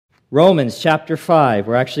Romans chapter 5.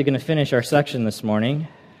 We're actually going to finish our section this morning.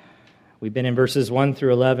 We've been in verses 1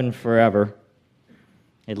 through 11 forever.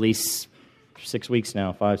 At least 6 weeks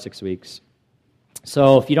now, 5-6 weeks.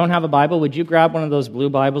 So if you don't have a Bible, would you grab one of those blue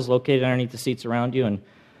Bibles located underneath the seats around you, and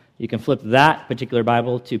you can flip that particular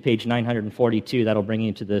Bible to page 942. That'll bring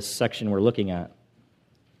you to this section we're looking at.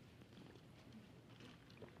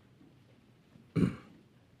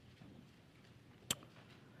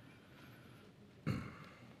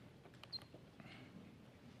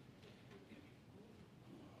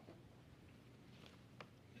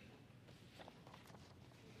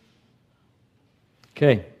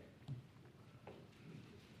 Okay.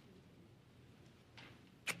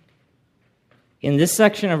 In this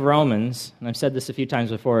section of Romans, and I've said this a few times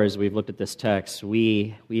before as we've looked at this text,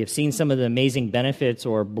 we have seen some of the amazing benefits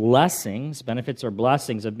or blessings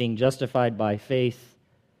of being justified by faith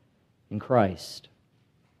in Christ.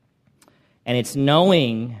 And it's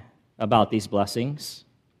knowing about these blessings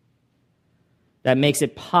that makes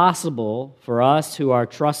it possible for us who are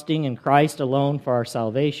trusting in Christ alone for our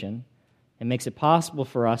salvation. It makes it possible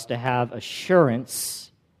for us to have assurance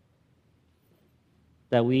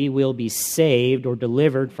that we will be saved or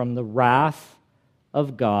delivered from the wrath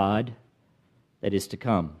of God that is to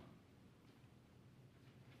come.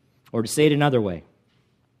 Or to say it another way,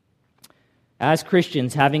 as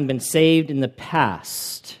Christians, having been saved in the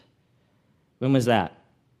past, when was that?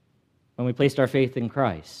 When we placed our faith in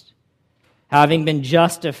Christ. Having been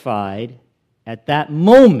justified at that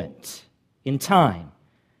moment in time,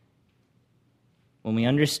 when we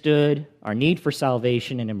understood our need for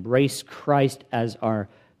salvation and embraced Christ as our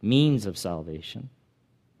means of salvation,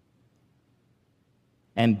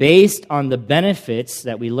 and based on the benefits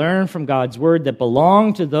that we learn from God's Word that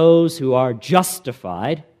belong to those who are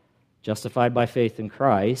justified by faith in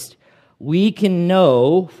Christ, we can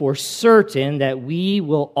know for certain that we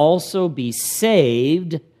will also be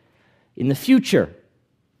saved in the future.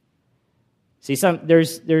 See,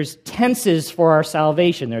 there's tenses for our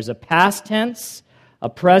salvation. There's a past tense, a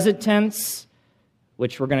present tense,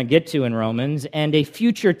 which we're going to get to in Romans, and a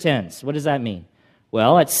future tense. What does that mean?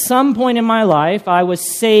 Well, at some point in my life, I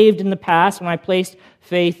was saved in the past when I placed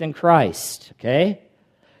faith in Christ, okay?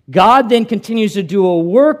 God then continues to do a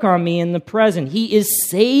work on me in the present. He is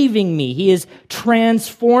saving me. He is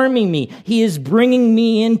transforming me. He is bringing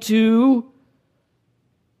me into,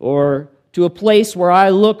 or to a place where I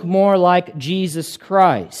look more like Jesus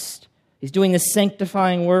Christ. He's doing this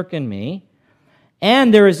sanctifying work in me.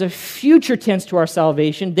 And there is a future tense to our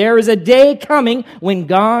salvation. There is a day coming when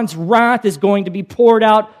God's wrath is going to be poured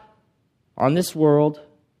out on this world,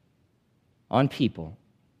 on people.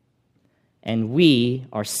 And we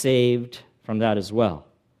are saved from that as well.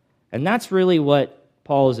 And that's really what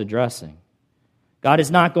Paul is addressing. God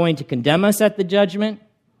is not going to condemn us at the judgment.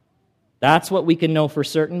 That's what we can know for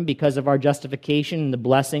certain because of our justification and the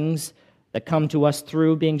blessings that come to us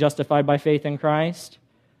through being justified by faith in Christ.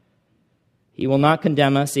 He will not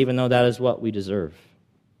condemn us, even though that is what we deserve.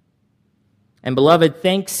 And beloved,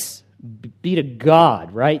 thanks be to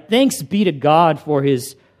God, right? Thanks be to God for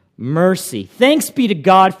His mercy. Thanks be to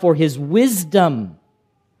God for His wisdom,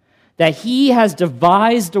 that He has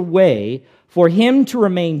devised a way for Him to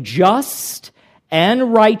remain just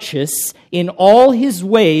and righteous in all His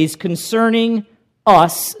ways concerning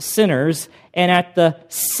us sinners, and at the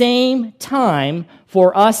same time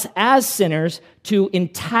for us as sinners to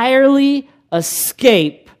entirely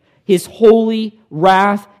escape His holy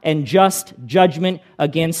wrath and just judgment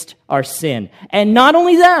against our sin. And not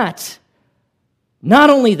only that,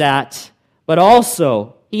 but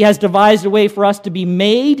also He has devised a way for us to be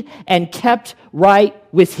made and kept right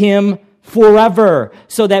with Him forever,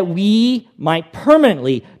 so that we might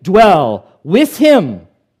permanently dwell with Him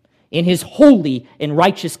in His holy and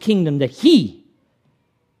righteous kingdom that He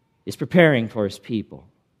is preparing for His people.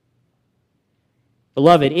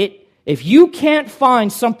 Beloved, if you can't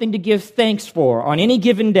find something to give thanks for on any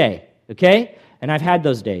given day, okay? And I've had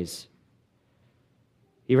those days.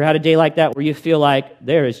 You ever had a day like that where you feel like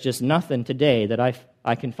there is just nothing today that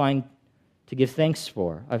I can find to give thanks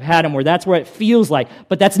for? I've had them where that's where it feels like,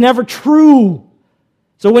 but that's never true.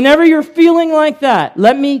 So whenever you're feeling like that,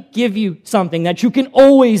 let me give you something that you can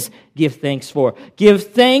always give thanks for. Give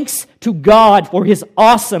thanks to God for His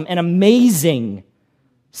awesome and amazing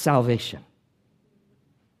salvation.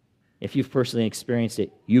 If you've personally experienced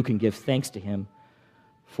it, you can give thanks to Him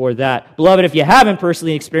for that. Beloved, if you haven't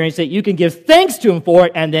personally experienced it, you can give thanks to Him for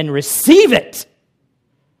it and then receive it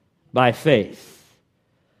by faith.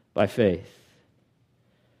 By faith.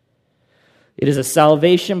 It is a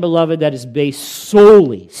salvation, beloved, that is based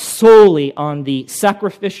solely on the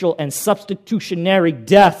sacrificial and substitutionary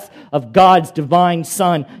death of God's divine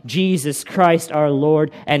Son, Jesus Christ our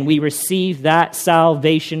Lord, and we receive that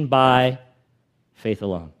salvation by faith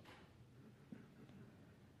alone.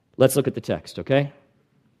 Let's look at the text, okay?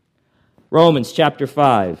 Romans chapter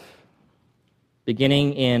 5,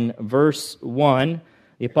 beginning in verse 1,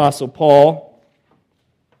 the Apostle Paul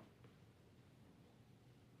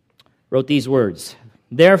wrote these words,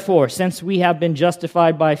 "Therefore, since we have been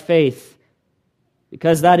justified by faith,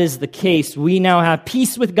 because that is the case, we now have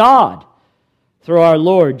peace with God through our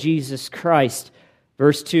Lord Jesus Christ."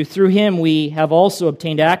 Verse 2, "Through him we have also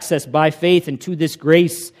obtained access by faith into this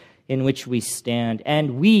grace in which we stand,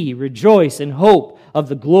 and we rejoice in hope of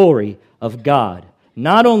the glory of God.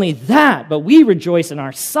 Not only that, but we rejoice in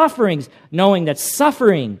our sufferings, knowing that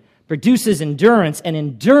suffering produces endurance, and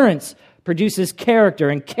endurance produces character,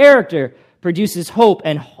 and character produces hope,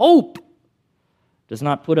 and hope does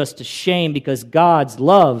not put us to shame, because God's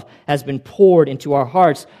love has been poured into our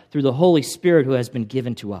hearts through the Holy Spirit who has been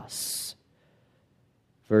given to us."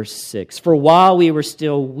 Verse 6, "For while we were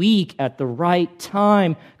still weak, at the right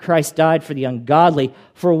time, Christ died for the ungodly.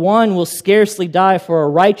 For one will scarcely die for a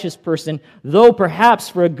righteous person, though perhaps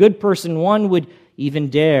for a good person one would even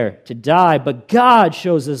dare to die. But God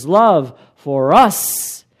shows his love for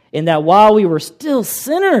us, in that while we were still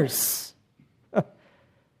sinners,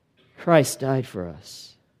 Christ died for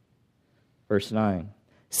us." Verse 9,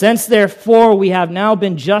 "Since therefore we have now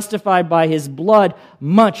been justified by his blood,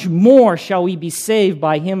 much more shall we be saved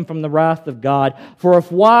by him from the wrath of God. For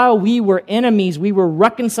if while we were enemies we were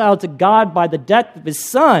reconciled to God by the death of his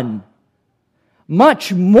Son,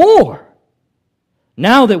 much more,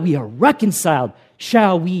 now that we are reconciled,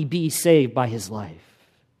 shall we be saved by his life.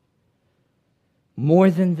 More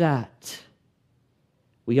than that,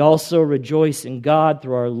 we also rejoice in God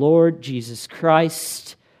through our Lord Jesus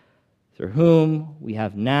Christ, through whom we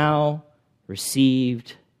have now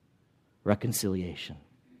received reconciliation."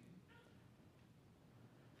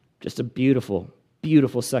 Just a beautiful,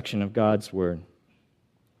 beautiful section of God's Word.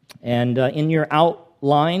 And in your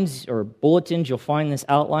outlines or bulletins, you'll find this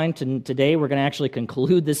outline. Today, we're going to actually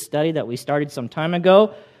conclude this study that we started some time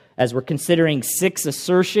ago, as we're considering 6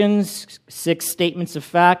 assertions, 6 statements of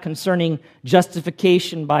fact concerning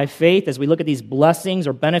justification by faith, as we look at these blessings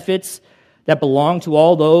or benefits that belong to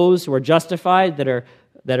all those who are justified,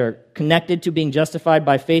 that are connected to being justified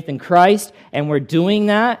by faith in Christ. And we're doing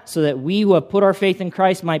that so that we who have put our faith in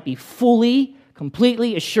Christ might be fully,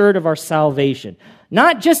 completely assured of our salvation.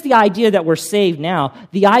 Not just the idea that we're saved now,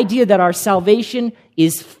 the idea that our salvation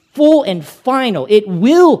is full and final. It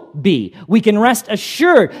will be. We can rest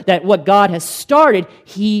assured that what God has started,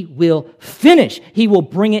 he will finish. He will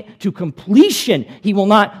bring it to completion. He will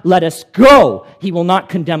not let us go. He will not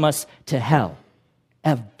condemn us to hell.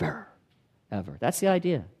 Ever. Ever. That's the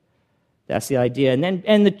idea. That's the idea.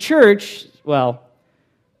 And the church, well,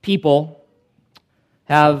 people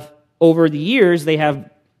have, over the years, they have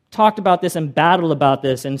talked about this and battled about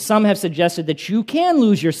this, and some have suggested that you can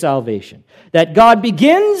lose your salvation, that God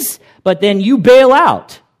begins, but then you bail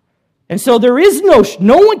out. And so there is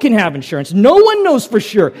no one can have insurance. No one knows for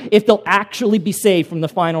sure if they'll actually be saved from the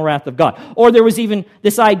final wrath of God. Or there was even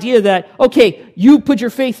this idea that, okay, you put your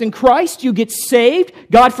faith in Christ, you get saved,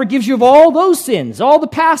 God forgives you of all those sins, all the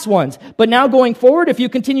past ones. But now going forward, if you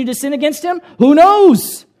continue to sin against him, who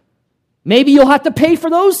knows? Maybe you'll have to pay for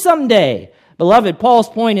those someday. Beloved, Paul's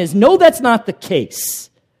point is, no, that's not the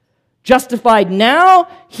case. Justified now,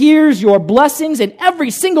 here's your blessings, and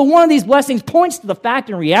every single one of these blessings points to the fact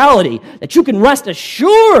and reality that you can rest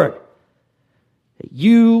assured that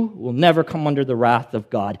you will never come under the wrath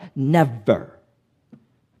of God. Never.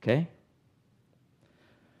 Okay?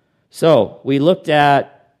 So, we looked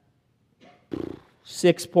at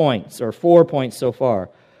 6 points, or 4 points so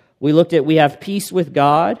far. We looked at we have peace with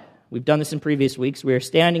God. We've done this in previous weeks. We are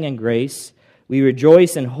standing in grace. We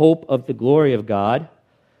rejoice in hope of the glory of God.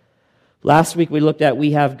 Last week we looked at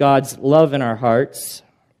we have God's love in our hearts.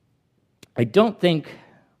 I don't think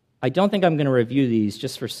I'm going to review these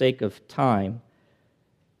just for sake of time.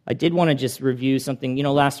 I did want to just review something.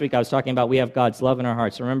 Last week I was talking about we have God's love in our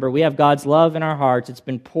hearts. Remember, we have God's love in our hearts. It's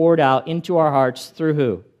been poured out into our hearts through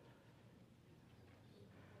who?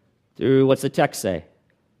 Through, what's the text say?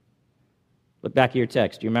 Look back at your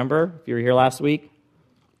text. Do you remember if you were here last week?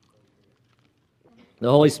 The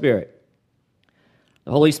Holy Spirit.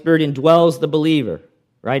 The Holy Spirit indwells the believer,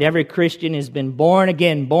 right? Every Christian has been born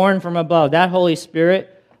again, born from above. That Holy Spirit,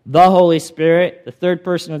 the third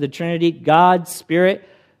person of the Trinity, God's Spirit,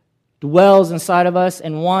 dwells inside of us,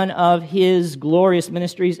 and one of his glorious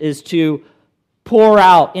ministries is to pour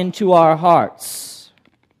out into our hearts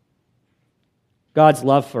God's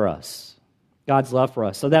love for us. God's love for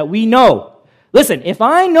us, so that we know. Listen, if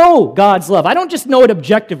I know God's love, I don't just know it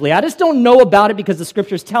objectively. I just don't know about it because the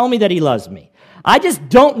Scriptures tell me that He loves me. I just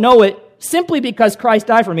don't know it simply because Christ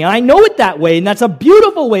died for me. I know it that way, and that's a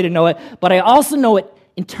beautiful way to know it, but I also know it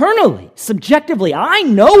internally, subjectively. I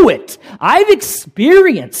know it. I've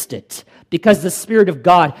experienced it because the Spirit of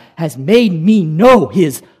God has made me know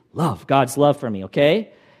His love, God's love for me,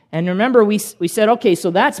 okay? And remember, we said, okay,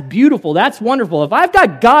 so that's beautiful, that's wonderful. If I've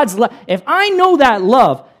got God's love, if I know that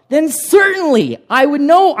love, then certainly I would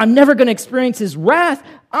know I'm never going to experience His wrath.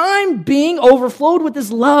 I'm being overflowed with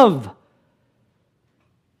His love.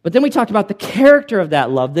 But then we talked about the character of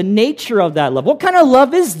that love, the nature of that love. What kind of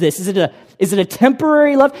love is this? Is it a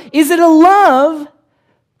temporary love? Is it a love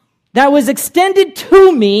that was extended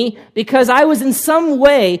to me because I was in some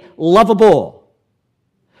way lovable?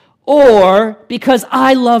 Or because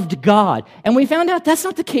I loved God? And we found out that's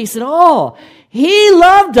not the case at all. He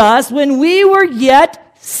loved us when we were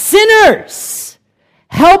yet sinners.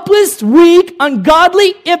 Helpless, weak,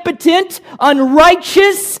 ungodly, impotent,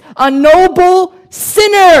 unrighteous, unnoble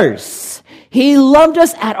sinners. He loved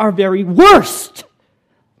us at our very worst.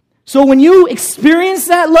 So when you experience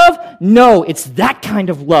that love, no, it's that kind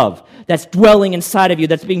of love that's dwelling inside of you,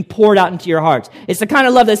 that's being poured out into your hearts. It's the kind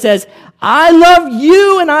of love that says, I love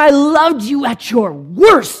you and I loved you at your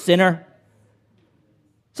worst, sinner.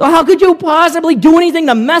 So how could you possibly do anything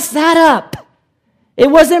to mess that up?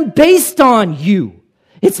 It wasn't based on you.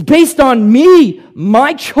 It's based on me,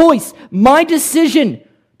 my choice, my decision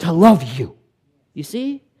to love you. You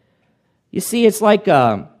see? You see, it's like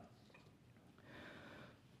you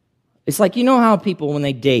know how people, when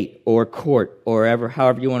they date or court or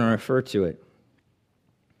however you want to refer to it,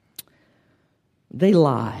 they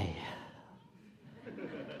lie.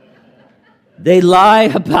 They lie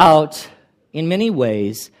about, in many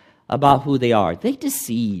ways, about who they are. They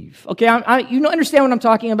deceive. Okay, you understand what I'm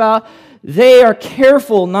talking about? They are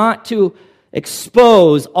careful not to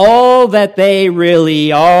expose all that they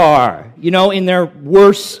really are, in their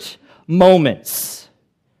worst moments.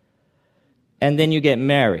 And then you get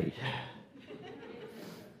married.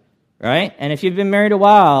 Right? And if you've been married a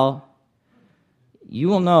while, you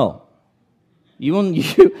will know. You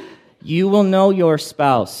will know your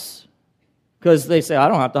spouse. Because they say, I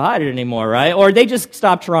don't have to hide it anymore, right? Or they just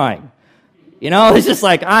stop trying. It's just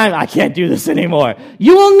like, I can't do this anymore.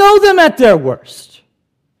 You will know them at their worst.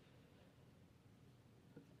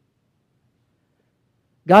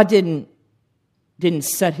 God didn't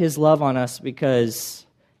set His love on us because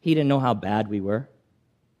He didn't know how bad we were.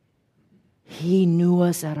 He knew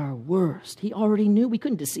us at our worst. He already knew. We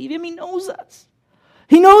couldn't deceive Him. He knows us.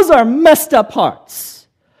 He knows our messed up hearts.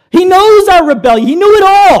 He knows our rebellion. He knew it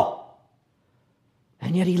all.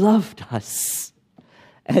 And yet He loved us.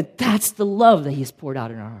 And that's the love that He's poured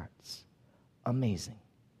out in our hearts. Amazing.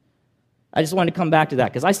 I just wanted to come back to that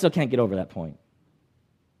because I still can't get over that point.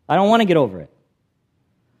 I don't want to get over it.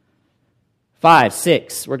 5,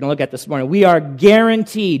 6, we're going to look at this morning. We are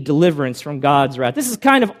guaranteed deliverance from God's wrath. This is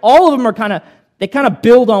all of them are they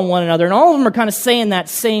build on one another, and all of them are kind of saying that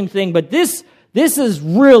same thing, but this is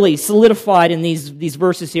really solidified in these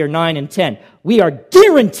verses here, 9 and 10. We are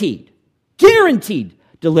guaranteed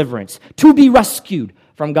deliverance, to be rescued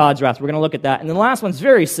from God's wrath. We're going to look at that. And the last one's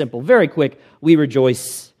very simple, very quick. We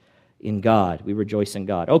rejoice in God. We rejoice in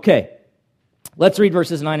God. Okay, let's read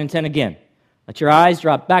verses 9 and 10 again. Let your eyes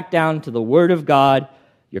drop back down to the Word of God,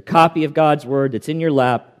 your copy of God's Word that's in your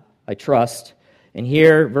lap, I trust. And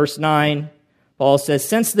here, verse 9, Paul says,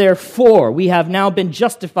 since therefore we have now been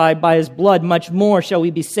justified by His blood, much more shall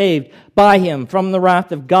we be saved by Him from the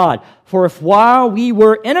wrath of God. For if while we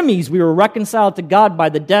were enemies we were reconciled to God by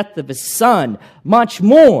the death of His Son, much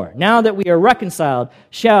more, now that we are reconciled,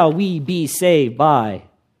 shall we be saved by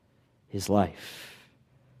His life.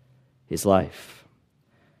 His life.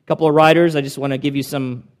 A couple of writers, I just want to give you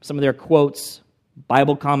some of their quotes.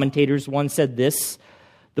 Bible commentators, one said this: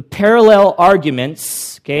 the parallel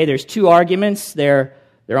arguments, okay, there's two arguments, they're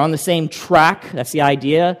on the same track, that's the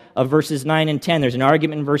idea of verses 9 and 10. There's an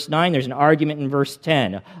argument in verse 9, there's an argument in verse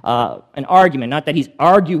 10. An argument, not that he's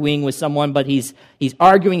arguing with someone, but he's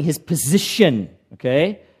arguing his position,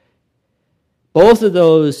 okay? Both of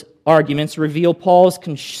those arguments reveal Paul's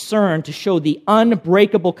concern to show the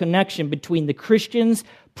unbreakable connection between the Christians'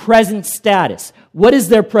 present status. What is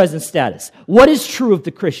their present status? What is true of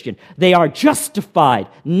the Christian? They are justified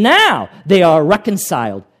now. They are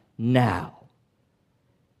reconciled now.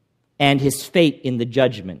 And his fate in the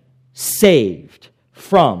judgment, saved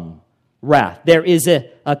from wrath. There is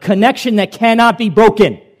a connection that cannot be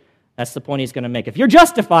broken. That's the point he's going to make. If you're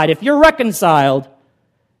justified, if you're reconciled,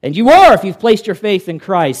 and you are if you've placed your faith in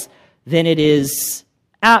Christ, then it is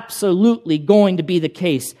absolutely going to be the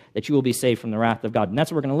case that you will be saved from the wrath of God. And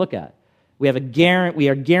that's what we're going to look at. We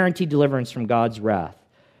are guaranteed deliverance from God's wrath.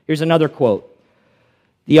 Here's another quote.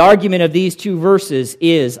 The argument of these two verses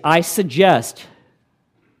is, I suggest,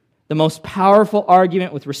 the most powerful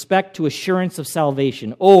argument with respect to assurance of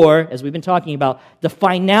salvation, or, as we've been talking about, the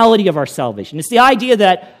finality of our salvation. It's the idea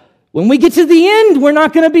that when we get to the end, we're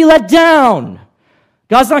not going to be let down.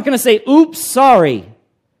 God's not going to say, oops, sorry.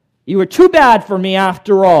 You were too bad for me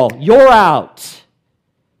after all. You're out.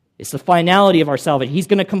 It's the finality of our salvation. He's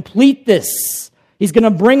going to complete this. He's going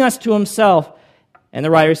to bring us to himself. And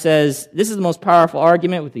the writer says, this is the most powerful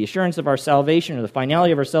argument with the assurance of our salvation, or the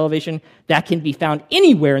finality of our salvation, that can be found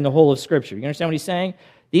anywhere in the whole of Scripture. You understand what he's saying?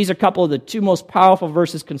 These are a couple of the two most powerful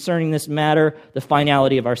verses concerning this matter, the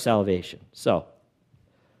finality of our salvation. So,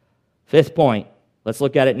 fifth point, let's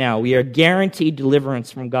look at it now. We are guaranteed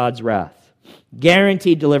deliverance from God's wrath.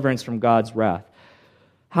 Guaranteed deliverance from God's wrath.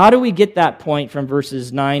 How do we get that point from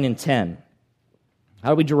verses 9 and 10?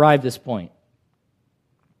 How do we derive this point?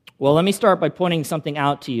 Well, let me start by pointing something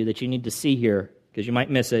out to you that you need to see here, because you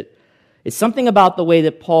might miss it. It's something about the way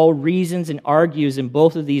that Paul reasons and argues in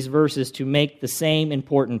both of these verses to make the same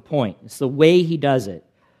important point. It's the way he does it.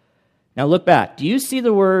 Now look back. Do you see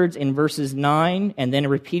the words in verses 9 and then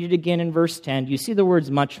repeated again in verse 10? Do you see the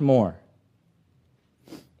words much more?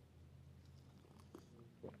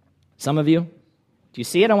 Some of you? Do you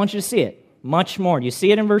see it? I want you to see it. Much more. Do you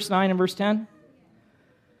see it in verse 9 and verse 10?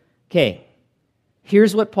 Okay.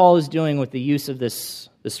 Here's what Paul is doing with the use of this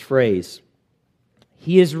phrase.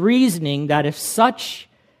 He is reasoning that if such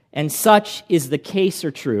and such is the case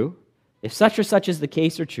or true, if such or such is the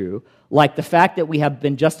case or true, like the fact that we have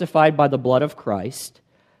been justified by the blood of Christ,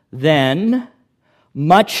 then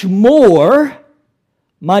much more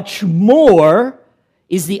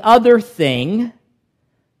is the other thing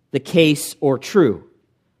the case or true,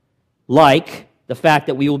 like the fact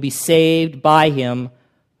that we will be saved by him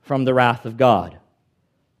from the wrath of God.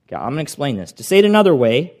 Okay, I'm going to explain this. To say it another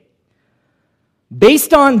way,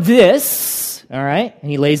 based on this, all right,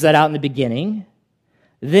 and he lays that out in the beginning,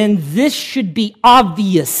 then this should be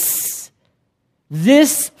obvious.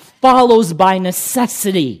 This follows by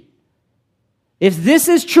necessity. If this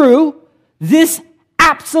is true, this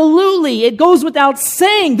absolutely, it goes without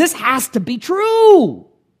saying, this has to be true.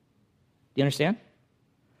 Do you understand?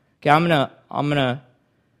 Okay, well,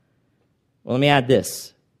 let me add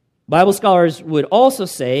this. Bible scholars would also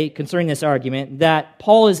say, concerning this argument, that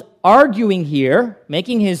Paul is arguing here,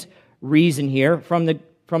 making his reason here, from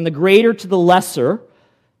the greater to the lesser,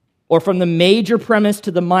 or from the major premise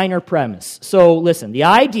to the minor premise. So listen, the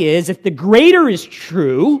idea is if the greater is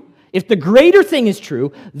true, if the greater thing is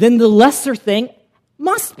true, then the lesser thing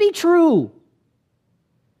must be true.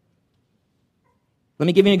 Let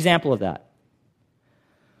me give you an example of that.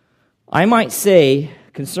 I might say,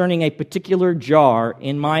 concerning a particular jar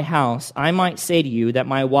in my house, I might say to you that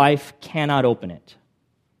my wife cannot open it.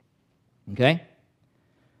 Okay?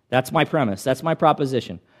 That's my premise. That's my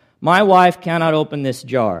proposition. My wife cannot open this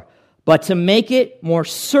jar. But to make it more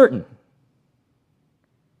certain,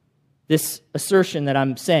 this assertion that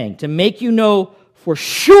I'm saying, to make you know for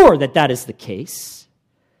sure that that is the case,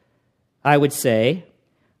 I would say,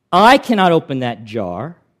 I cannot open that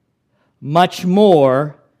jar, much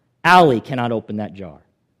more Allie cannot open that jar.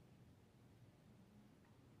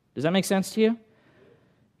 Does that make sense to you?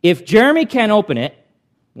 If Jeremy can't open it,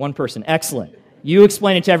 one person, excellent. You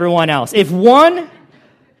explain it to everyone else. If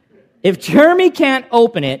Jeremy can't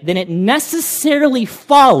open it, then it necessarily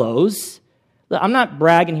follows. I'm not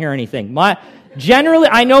bragging here or anything. Generally,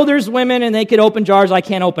 I know there's women and they could open jars I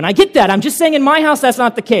can't open. I get that. I'm just saying in my house that's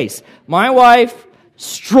not the case. My wife,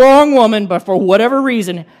 strong woman, but for whatever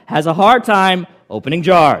reason, has a hard time opening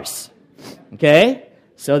jars. Okay?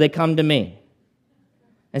 So they come to me.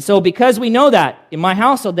 And so because we know that, in my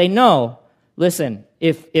household, they know, listen,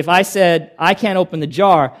 if I said, I can't open the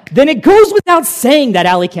jar, then it goes without saying that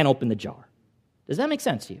Allie can't open the jar. Does that make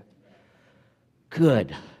sense to you?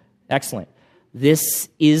 Good. Excellent. This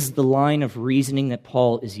is the line of reasoning that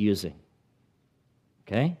Paul is using.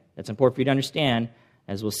 Okay? That's important for you to understand,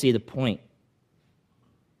 as we'll see the point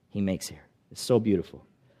he makes here. It's so beautiful.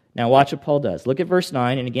 Now watch what Paul does. Look at verse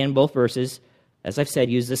 9, and again, both verses, as I've said,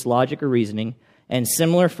 use this logic or reasoning and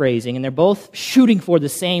similar phrasing, and they're both shooting for the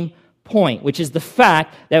same point, which is the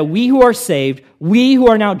fact that we who are saved, we who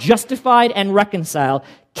are now justified and reconciled,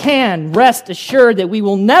 can rest assured that we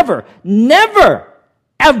will never,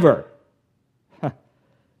 ever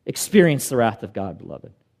experience the wrath of God,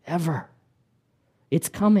 beloved. Ever. It's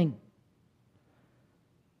coming.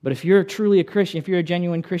 But if you're truly a Christian, if you're a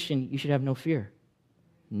genuine Christian, you should have no fear.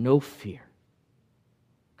 no fear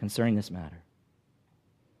concerning this matter.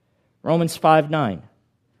 Romans 5:9.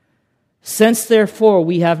 Since therefore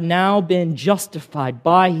we have now been justified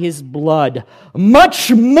by his blood,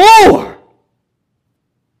 much more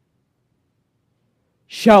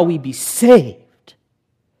shall we be saved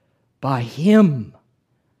by him,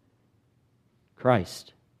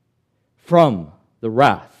 Christ, from the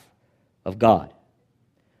wrath of God.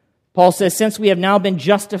 Paul says, since we have now been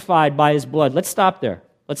justified by his blood. Let's stop there.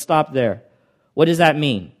 What does that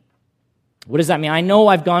mean? What does that mean? I know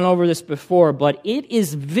I've gone over this before, but it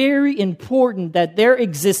is very important that there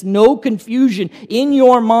exists no confusion in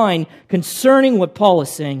your mind concerning what Paul is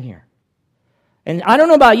saying here. And I don't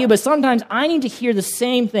know about you, but sometimes I need to hear the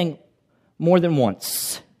same thing more than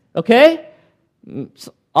once. Okay?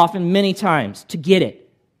 Often many times to get it.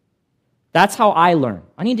 That's how I learn.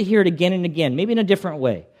 I need to hear it again and again, maybe in a different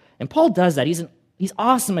way. And Paul does that. He's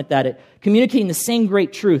awesome at that, at communicating the same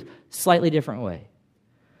great truth, slightly different way.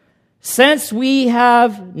 Since we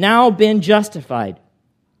have now been justified,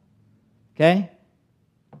 okay?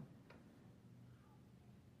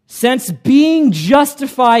 Since being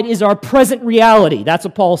justified is our present reality, that's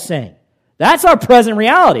what Paul's saying. That's our present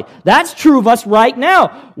reality. That's true of us right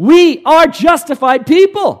now. We are justified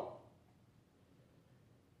people.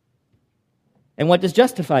 And what does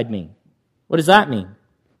justified mean? What does that mean?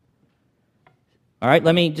 All right,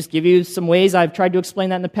 let me just give you some ways I've tried to explain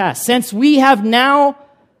that in the past. Since we have now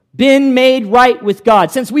been made right with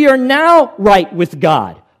God, since we are now right with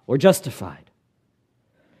God, or justified,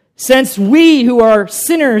 since we who are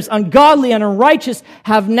sinners, ungodly, and unrighteous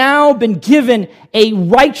have now been given a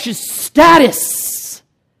righteous status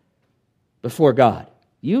before God.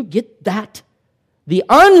 You get that? The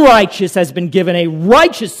unrighteous has been given a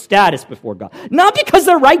righteous status before God. Not because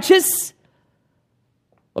they're righteous,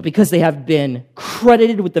 but because they have been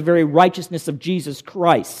credited with the very righteousness of Jesus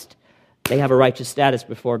Christ. They have a righteous status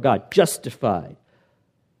before God, justified.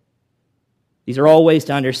 These are all ways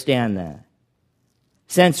to understand that.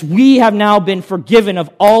 Since we have now been forgiven of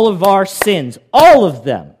all of our sins, all of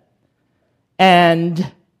them,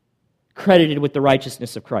 and credited with the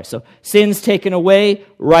righteousness of Christ. So sins taken away,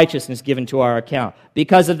 righteousness given to our account.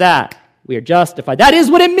 Because of that, we are justified. That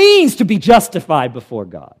is what it means to be justified before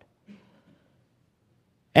God.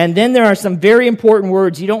 And then there are some very important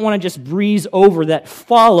words you don't want to just breeze over that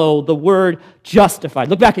follow the word justified.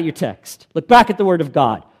 Look back at your text. Look back at the word of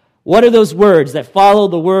God. What are those words that follow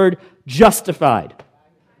the word justified?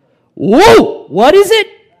 Whoa! What is it?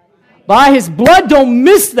 By his blood. Don't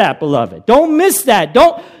miss that, beloved. Don't miss that.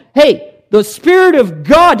 Hey, the Spirit of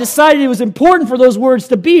God decided it was important for those words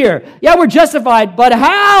to be here. Yeah, we're justified, but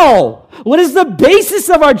how? What is the basis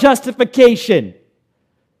of our justification?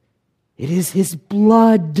 It is his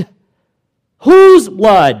blood. Whose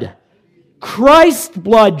blood? Christ's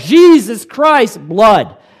blood. Jesus Christ's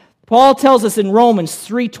blood. Paul tells us in Romans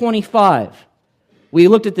 3:25. We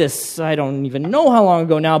looked at this, I don't even know how long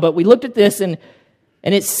ago now, but we looked at this and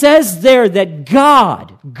it says there that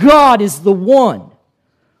God is the one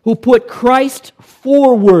who put Christ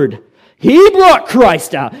forward. He brought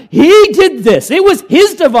Christ out. He did this. It was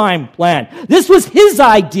his divine plan. This was his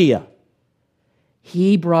idea.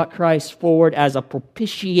 He brought Christ forward as a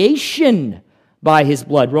propitiation by his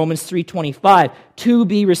blood. Romans 3:25, to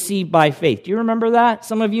be received by faith. Do you remember that?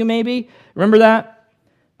 Some of you maybe remember that?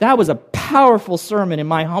 That was a powerful sermon in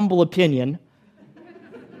my humble opinion.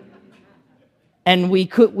 And we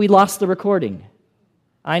lost the recording.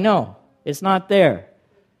 I know. It's not there.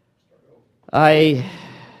 I'm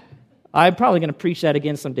probably going to preach that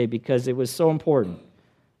again someday because it was so important.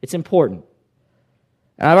 It's important.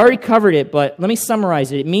 And I've already covered it, but let me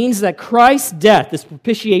summarize it. It means that Christ's death, this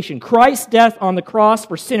propitiation, Christ's death on the cross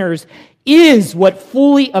for sinners is what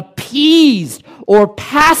fully appeased or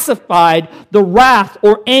pacified the wrath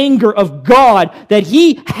or anger of God that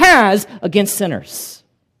he has against sinners.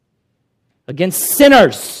 Against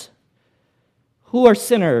sinners. Who are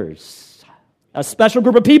sinners? A special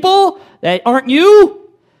group of people that aren't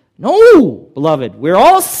you? No, beloved, we're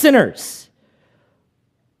all sinners.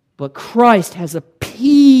 But Christ has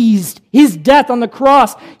appeased his death on the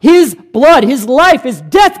cross, his blood, his life, his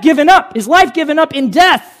death given up, his life given up in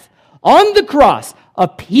death on the cross,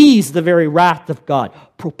 appeased the very wrath of God.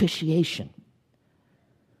 Propitiation.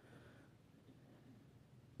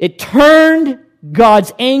 It turned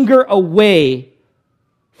God's anger away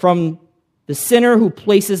from the sinner who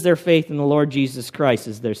places their faith in the Lord Jesus Christ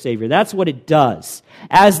as their Savior. That's what it does.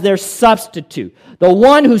 As their substitute. The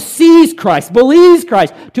one who sees Christ, believes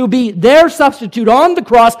Christ to be their substitute on the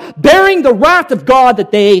cross, bearing the wrath of God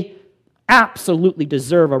that they absolutely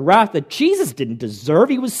deserve a wrath that Jesus didn't deserve.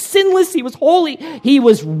 He was sinless, he was holy, he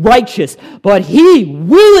was righteous. But he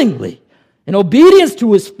willingly, in obedience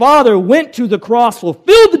to his Father, went to the cross,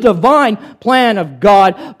 fulfilled the divine plan of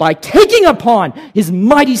God by taking upon his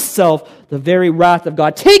mighty self the very wrath of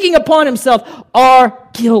God, taking upon himself our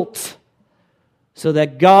guilt, so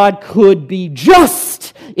that God could be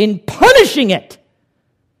just in punishing it.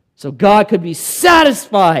 So God could be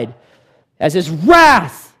satisfied as his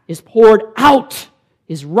wrath is poured out,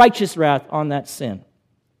 his righteous wrath on that sin,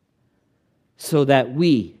 so that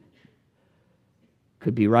we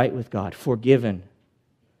could be right with God, forgiven,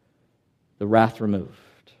 the wrath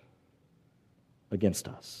removed against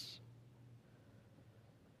us.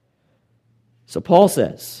 So Paul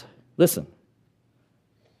says, listen,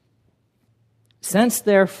 since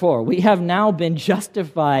therefore we have now been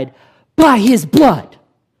justified by his blood.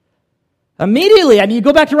 Immediately, you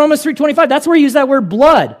go back to Romans 3:25, that's where he used that word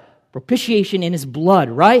blood. Propitiation in his blood,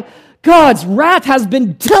 right? God's wrath has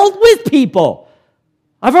been dealt with, people.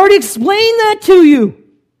 I've already explained that to you.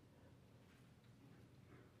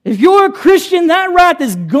 If you're a Christian, that wrath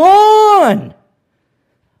is gone.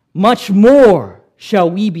 Much more shall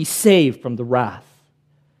we be saved from the wrath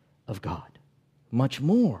of God. Much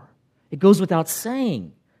more. It goes without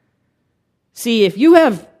saying. See, if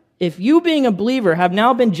you being a believer have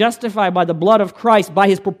now been justified by the blood of Christ, by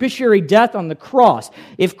his propitiatory death on the cross,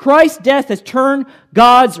 if Christ's death has turned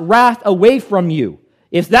God's wrath away from you,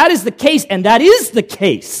 if that is the case, and that is the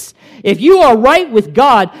case, if you are right with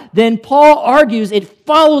God, then Paul argues it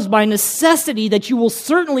follows by necessity that you will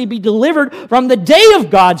certainly be delivered from the day of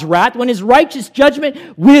God's wrath when his righteous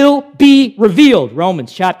judgment will be revealed.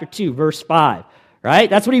 Romans chapter 2, verse 5. Right?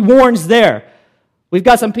 That's what he warns there. We've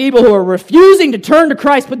got some people who are refusing to turn to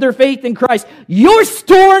Christ, put their faith in Christ. You're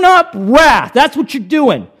storing up wrath. That's what you're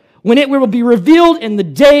doing when it will be revealed in the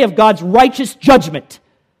day of God's righteous judgment.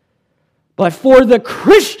 But for the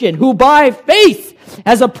Christian who by faith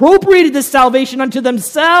has appropriated this salvation unto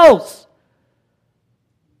themselves,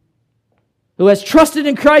 who has trusted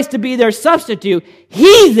in Christ to be their substitute,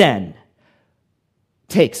 he then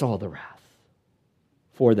takes all the wrath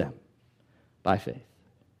for them by faith.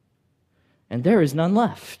 And there is none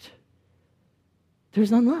left.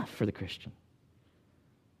 There's none left for the Christian.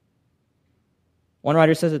 One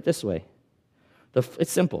writer says it this way.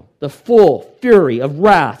 It's simple. The full fury of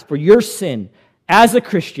wrath for your sin as a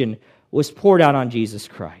Christian was poured out on Jesus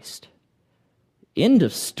Christ. End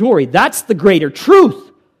of story. That's the greater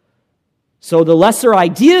truth. So the lesser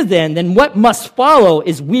idea then what must follow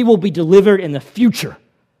is we will be delivered in the future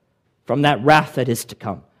from that wrath that is to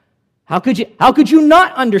come. How could you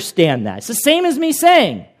not understand that? It's the same as me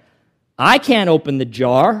saying, I can't open the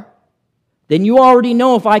jar. Then you already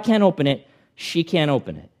know if I can't open it, she can't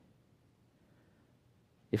open it.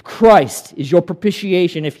 If Christ is your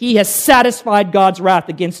propitiation, if he has satisfied God's wrath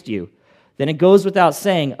against you, then it goes without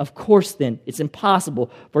saying, of course then, it's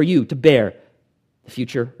impossible for you to bear the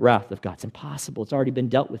future wrath of God. It's impossible. It's already been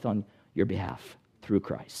dealt with on your behalf through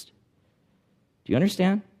Christ. Do you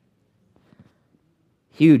understand?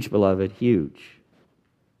 Huge, beloved, huge.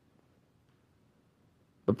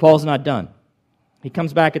 But Paul's not done. He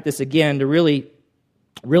comes back at this again to really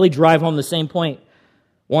drive home the same point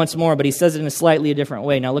once more, but he says it in a slightly different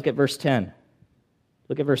way. Now look at verse 10.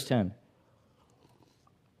 Look at verse 10.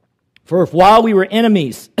 For if while we were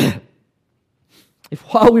enemies,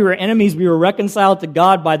 we were reconciled to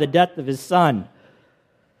God by the death of his Son,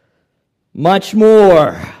 much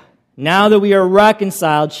more, now that we are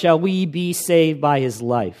reconciled, shall we be saved by his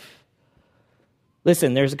life.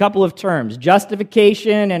 Listen, there's a couple of terms,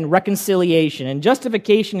 justification and reconciliation. And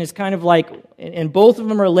justification is kind of like, and both of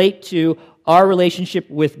them relate to our relationship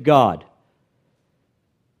with God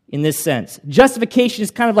in this sense. Justification is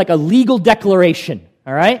kind of like a legal declaration,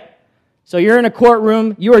 all right? So you're in a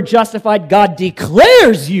courtroom, you are justified, God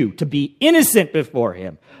declares you to be innocent before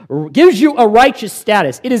him, gives you a righteous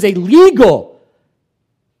status. It is a legal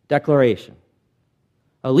declaration,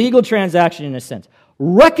 a legal transaction in a sense.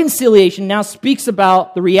 Reconciliation now speaks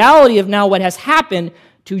about the reality of now what has happened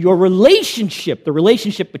to your relationship, the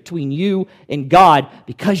relationship between you and God,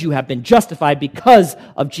 because you have been justified because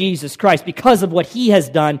of Jesus Christ, because of what he has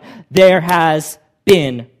done. There has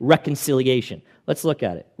been reconciliation. Let's look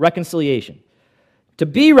at it. Reconciliation. To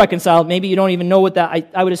be reconciled, maybe you don't even know what that,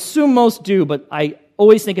 I would assume most do, but I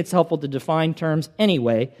always think it's helpful to define terms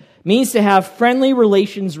anyway, means to have friendly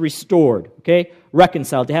relations restored, okay?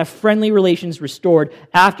 Reconciled, to have friendly relations restored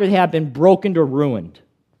after they have been broken or ruined.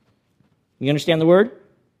 You understand the word?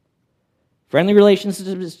 Friendly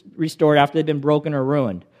relations restored after they've been broken or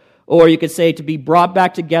ruined. Or you could say to be brought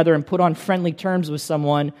back together and put on friendly terms with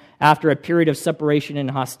someone after a period of separation and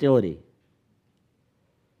hostility.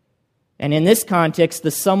 And in this context,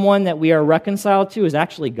 the someone that we are reconciled to is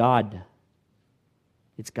actually God.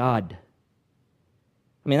 It's God.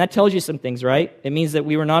 I mean, that tells you some things, right? It means that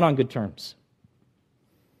we were not on good terms.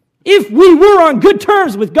 If we were on good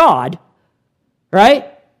terms with God, right,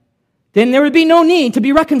 then there would be no need to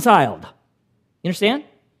be reconciled. You understand?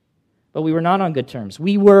 But we were not on good terms.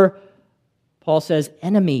 We were, Paul says,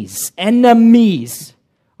 enemies. Enemies.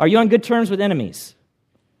 Are you on good terms with enemies?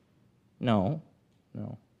 No.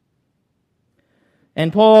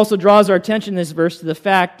 And Paul also draws our attention in this verse to the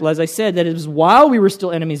fact, as I said, that it was while we were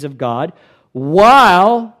still enemies of God,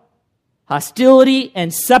 while hostility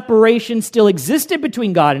and separation still existed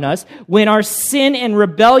between God and us, when our sin and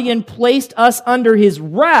rebellion placed us under His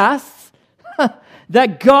wrath,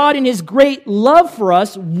 that God in His great love for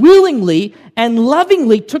us willingly and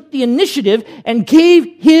lovingly took the initiative and gave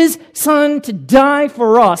His Son to die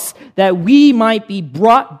for us, that we might be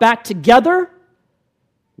brought back together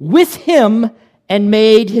with Him and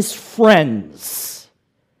made His friends.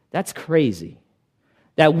 That's crazy.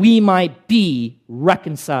 That we might be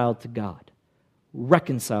reconciled to God.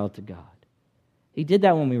 Reconciled to God. He did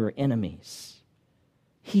that when we were enemies.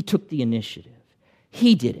 He took the initiative.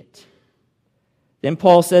 He did it. Then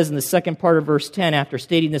Paul says in the second part of verse 10, after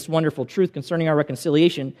stating this wonderful truth concerning our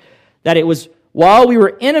reconciliation, that it was while we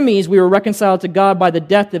were enemies, we were reconciled to God by the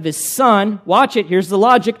death of His Son. Watch it, here's the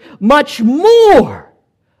logic. Much more,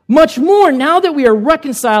 now that we are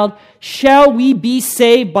reconciled, shall we be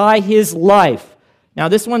saved by His life. Now,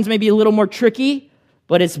 this one's maybe a little more tricky,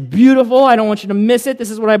 but it's beautiful. I don't want you to miss it.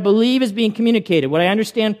 This is what I believe is being communicated, what I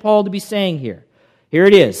understand Paul to be saying here. Here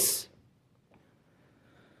it is.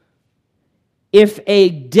 If a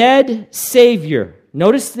dead Savior,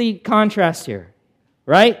 notice the contrast here,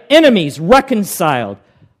 right? Enemies, reconciled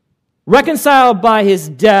by His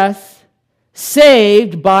death,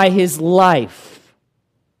 saved by His life.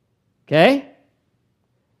 Okay?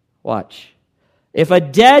 Watch. If a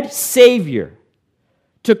dead Savior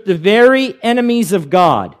took the very enemies of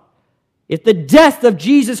God, if the death of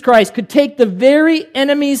Jesus Christ could take the very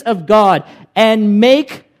enemies of God and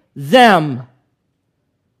make them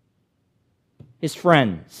His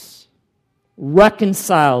friends,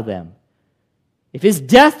 reconcile them, if His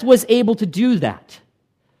death was able to do that,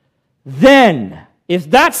 then, if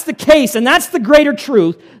that's the case, and that's the greater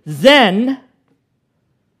truth, then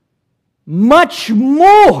much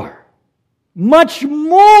more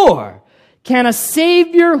can a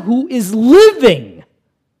Savior who is living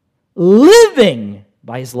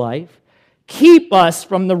by His life, keep us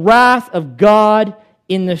from the wrath of God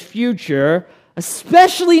in the future,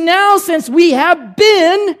 especially now since we have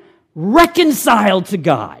been reconciled to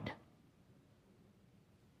God.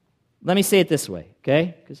 Let me say it this way,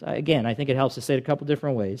 okay? Because again, I think it helps to say it a couple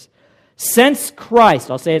different ways. Since Christ,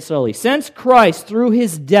 I'll say it slowly, since Christ through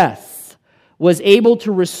His death was able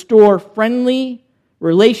to restore friendly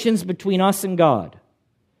relations between us and God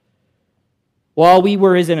while we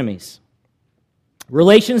were His enemies.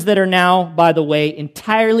 Relations that are now, by the way,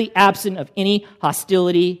 entirely absent of any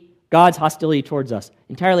hostility, God's hostility towards us.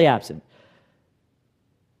 Entirely absent.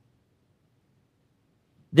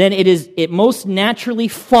 Then it most naturally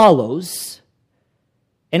follows,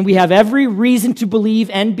 and we have every reason to believe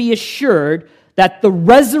and be assured that the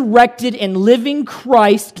resurrected and living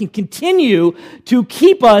Christ can continue to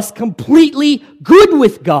keep us completely good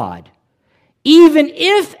with God, even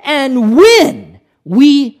if and when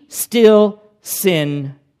we still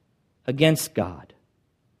sin against God.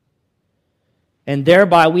 And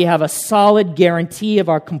thereby we have a solid guarantee of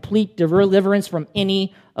our complete deliverance from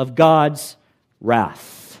any of God's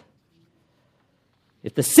wrath.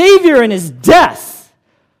 If the Savior in His death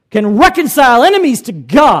can reconcile enemies to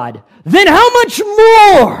God, then how much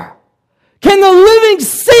more can the living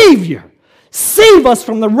Savior save us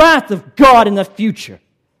from the wrath of God in the future?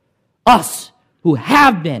 Us who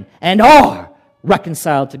have been and are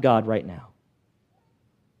reconciled to God right now.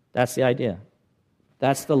 That's the idea.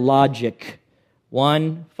 That's the logic.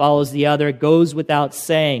 One follows the other. It goes without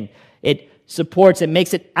saying. It supports, it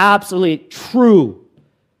makes it absolutely true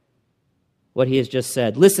what he has just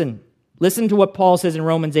said. Listen to what Paul says in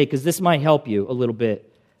Romans 8, because this might help you a little bit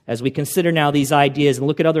as we consider now these ideas and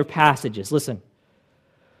look at other passages. Listen.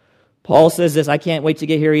 Paul says this. I can't wait to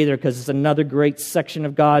get here either because it's another great section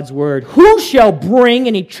of God's Word. Who shall bring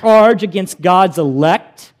any charge against God's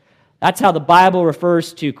elect? That's how the Bible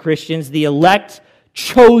refers to Christians. The elect,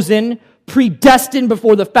 chosen, predestined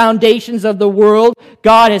before the foundations of the world.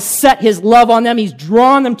 God has set His love on them. He's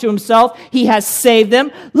drawn them to Himself. He has saved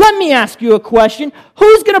them. Let me ask you a question.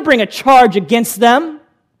 Who's going to bring a charge against them?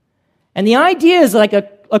 And the idea is like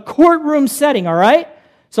a courtroom setting, all right?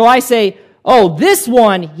 So I say, oh, this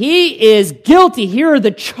one, he is guilty. Here are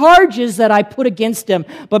the charges that I put against him.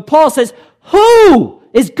 But Paul says, who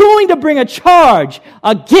is going to bring a charge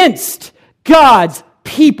against God's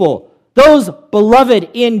people? Those beloved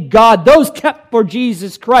in God, those kept for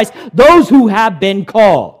Jesus Christ, those who have been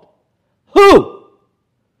called. Who?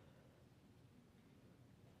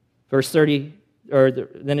 Verse 30,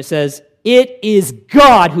 then it says, it is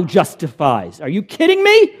God who justifies. Are you kidding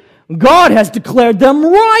me? God has declared them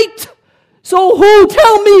right. So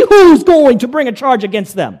tell me who's going to bring a charge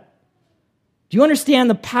against them? Do you understand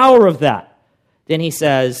the power of that? Then he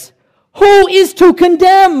says, who is to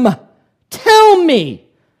condemn? Tell me.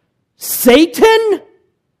 Satan?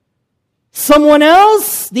 Someone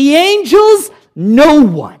else? The angels? No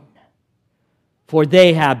one. For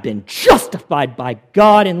they have been justified by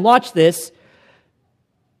God. And watch this,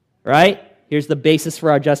 right? Here's the basis for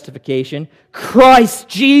our justification. Christ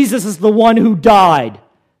Jesus is the one who died.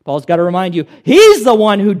 Paul's got to remind you, He's the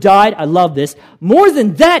one who died. I love this. More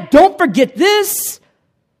than that, don't forget this.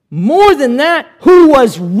 More than that, who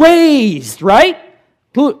was raised, right?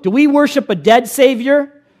 Do we worship a dead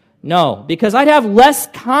Savior? No, because I'd have less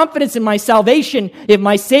confidence in my salvation if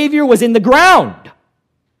my Savior was in the ground.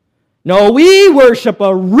 No, we worship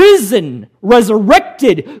a risen,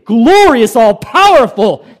 resurrected, glorious,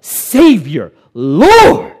 all-powerful Savior,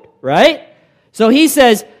 Lord, right? So he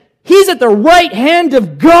says, He's at the right hand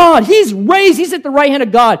of God. He's raised. He's at the right hand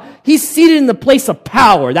of God. He's seated in the place of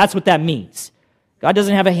power. That's what that means. God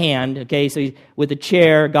doesn't have a hand, okay? So with a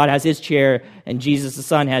chair, God has His chair, and Jesus the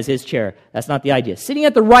Son has His chair. That's not the idea. Sitting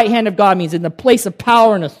at the right hand of God means in the place of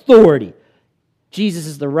power and authority. Jesus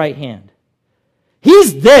is the right hand.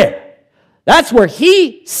 He's there. That's where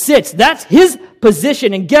He sits. That's His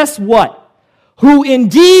position. And guess what? Who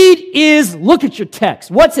indeed is, look at your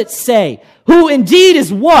text. What's it say? Who indeed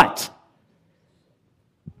is what?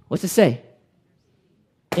 What's it say?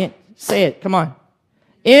 Say it, come on.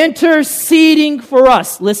 Interceding for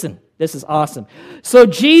us. Listen, this is awesome. So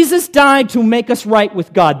Jesus died to make us right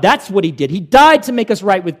with God. That's what He did. He died to make us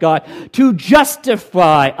right with God, to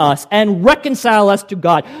justify us and reconcile us to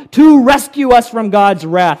God, to rescue us from God's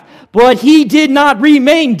wrath. But He did not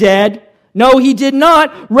remain dead. No, He did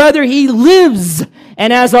not. Rather, He lives.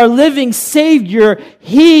 And as our living Savior,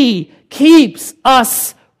 He keeps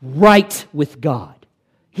us right with God.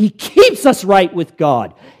 He keeps us right with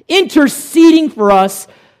God, interceding for us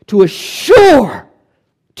to assure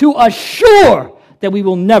that we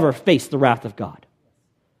will never face the wrath of God.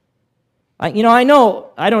 Let me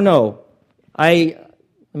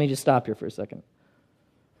just stop here for a second.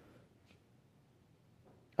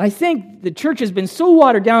 I think the church has been so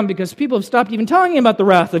watered down because people have stopped even talking about the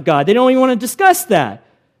wrath of God. They don't even want to discuss that.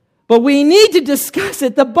 But we need to discuss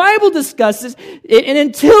it. The Bible discusses it, and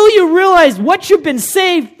until you realize what you've been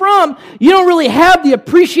saved from, you don't really have the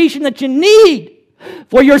appreciation that you need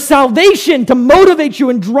for your salvation to motivate you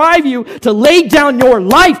and drive you to lay down your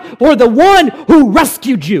life for the one who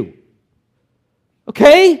rescued you.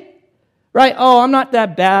 Okay? Right? Oh, I'm not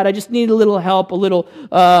that bad. I just need a little help, a little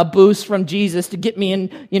boost from Jesus to get me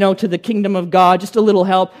in, to the kingdom of God, just a little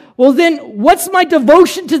help. Well, then what's my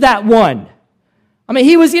devotion to that one? I mean,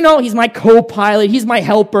 he was, he's my co-pilot. He's my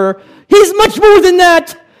helper. He's much more than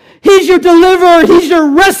that. He's your deliverer. He's your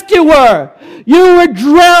rescuer. You were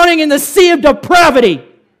drowning in the sea of depravity.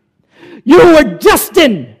 You were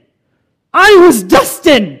destined. I was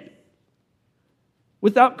destined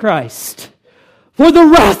without Christ for the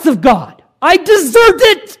wrath of God. I deserved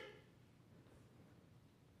it.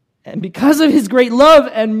 And because of His great love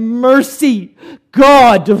and mercy,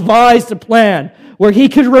 God devised a plan where He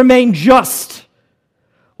could remain just,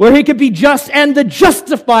 where He could be just and the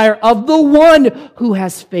justifier of the one who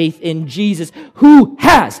has faith in Jesus, who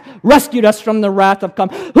has rescued us from the wrath of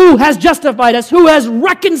God, who has justified us, who has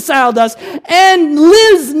reconciled us, and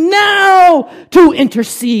lives now to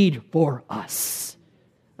intercede for us.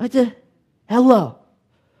 Hello.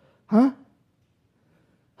 Huh?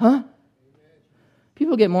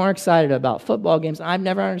 People get more excited about football games. I've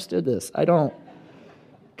never understood this. I don't.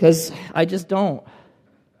 Because I just don't.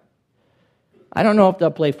 I don't know if they'll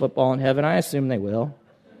play football in heaven. I assume they will.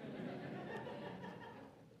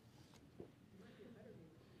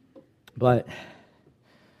 But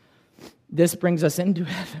this brings us into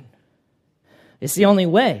heaven. It's the only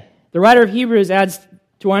way. The writer of Hebrews adds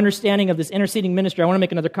to our understanding of this interceding ministry. I want to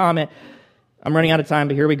make another comment. I'm running out of time,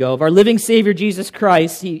 but here we go. Of our living Savior, Jesus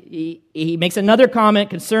Christ, he makes another comment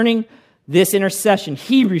concerning this intercession.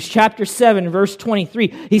 Hebrews chapter 7, verse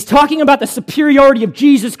 23. He's talking about the superiority of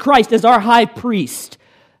Jesus Christ as our high priest.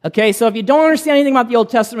 Okay, so if you don't understand anything about the Old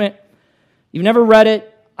Testament, you've never read it,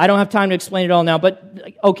 I don't have time to explain it all now,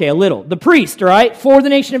 but okay, a little. The priest, right, for the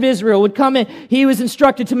nation of Israel would come in. He was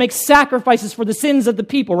instructed to make sacrifices for the sins of the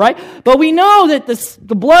people, right? But we know that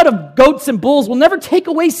the blood of goats and bulls will never take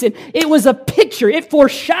away sin. It was a picture. It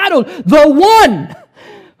foreshadowed the one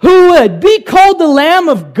who would be called the Lamb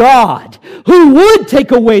of God, who would take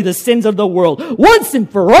away the sins of the world once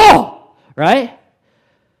and for all, right?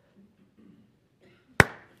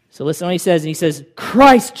 So listen to what he says, and he says,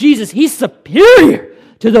 Christ Jesus, he's superior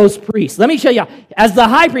to those priests. Let me show you. As the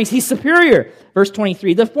high priest, he's superior. Verse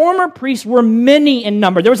 23, the former priests were many in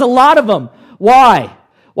number. There was a lot of them. Why?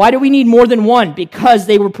 Why do we need more than one? Because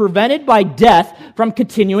they were prevented by death from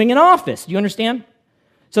continuing in office. Do you understand?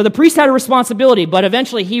 So the priest had a responsibility, but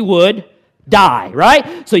eventually he would die,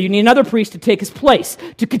 right? So you need another priest to take his place,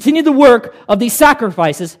 to continue the work of these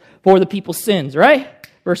sacrifices for the people's sins, right?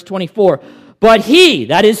 Verse 24, but he,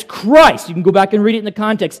 that is Christ, you can go back and read it in the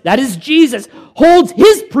context, that is Jesus, holds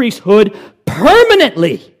his priesthood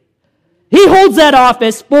permanently. He holds that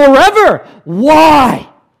office forever. Why?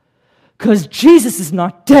 Because Jesus is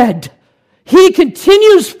not dead. He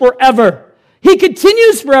continues forever. He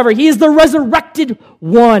continues forever. He is the resurrected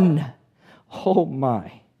one. Oh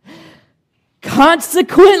my.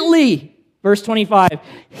 Consequently, verse 25,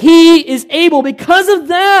 he is able, because of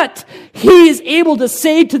that, he is able to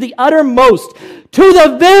save to the uttermost, to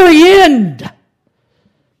the very end,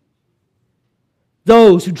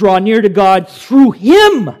 those who draw near to God through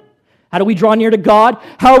him. How do we draw near to God?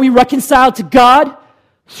 How are we reconciled to God?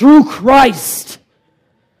 Through Christ.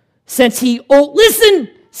 Since he always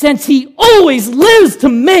lives to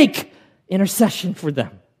make intercession for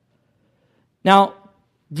them. Now,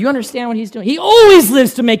 do you understand what he's doing? He always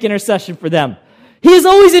lives to make intercession for them. He is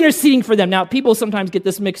always interceding for them. Now, people sometimes get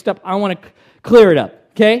this mixed up. I want to clear it up,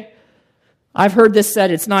 okay? I've heard this said,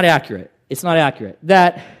 it's not accurate. It's not accurate.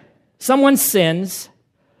 That someone sins,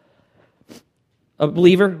 a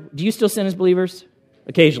believer, do you still sin as believers?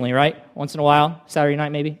 Occasionally, right? Once in a while? Saturday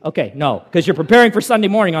night maybe? Okay, no, because you're preparing for Sunday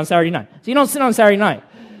morning on Saturday night. So you don't sin on Saturday night.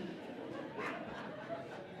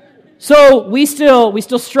 So we still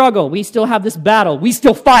struggle. We still have this battle. We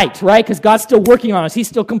still fight, right? Because God's still working on us. He's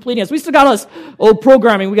still completing us. We still got this old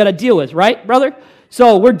programming we got to deal with, right, brother?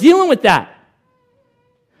 So we're dealing with that.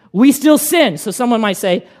 We still sin. So someone might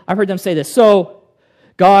say, I've heard them say this. So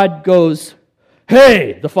God goes,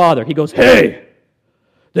 hey, the Father. He goes, hey,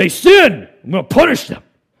 they sinned. I'm going to punish them.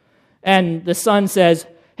 And the Son says,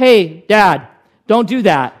 hey, Dad, don't do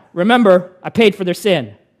that. Remember, I paid for their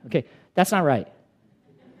sin. Okay, that's not right.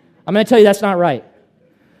 I'm going to tell you that's not right.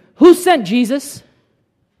 Who sent Jesus?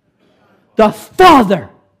 The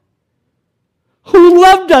Father, who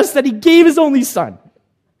loved us that he gave his only Son.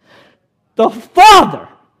 The Father.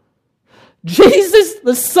 Jesus,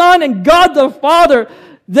 the Son, and God the Father,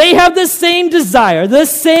 they have the same desire, the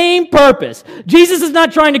same purpose. Jesus is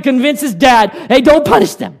not trying to convince his dad, hey, don't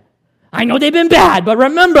punish them. I know they've been bad, but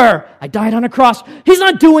remember, I died on a cross. He's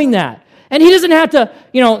not doing that. And he doesn't have to,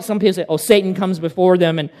 some people say, oh, Satan comes before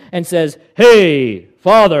them and says, hey,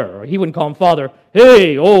 Father, or he wouldn't call him Father,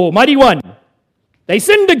 hey, oh, Mighty One, they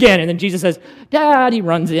sinned again. And then Jesus says, Dad, he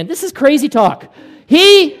runs in. This is crazy talk.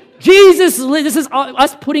 Jesus, this is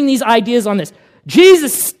us putting these ideas on this.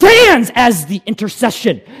 Jesus stands as the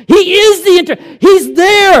intercession. He is he's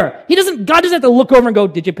there. God doesn't have to look over and go,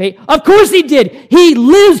 did you pay? Of course he did. He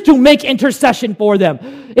lives to make intercession for them.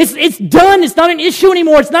 It's done. It's not an issue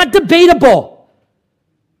anymore. It's not debatable.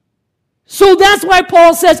 So that's why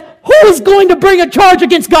Paul says, who is going to bring a charge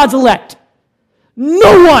against God's elect?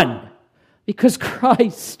 No one. Because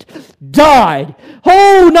Christ died.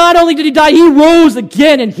 Oh, not only did he die, he rose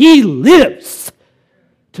again and he lives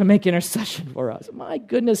to make intercession for us. My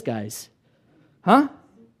goodness, guys. Huh?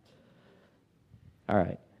 All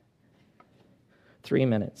right. 3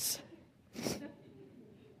 minutes.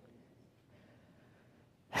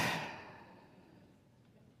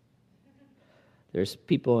 There's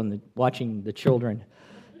people watching the children.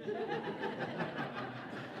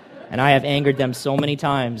 And I have angered them so many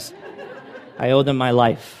times. I owe them my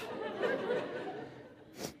life.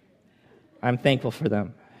 I'm thankful for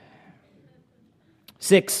them.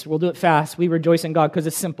 6, we'll do it fast. We rejoice in God because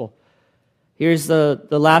it's simple. Here's the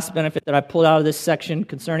last benefit that I pulled out of this section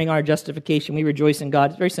concerning our justification. We rejoice in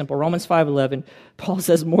God. It's very simple. Romans 5:11. Paul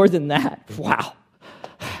says more than that. Wow.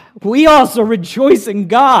 We also rejoice in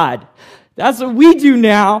God. That's what we do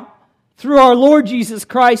now through our Lord Jesus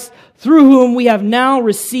Christ, through whom we have now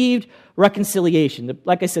received reconciliation.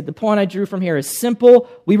 Like I said, the point I drew from here is simple.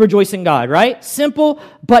 We rejoice in God, right? Simple,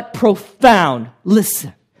 but profound.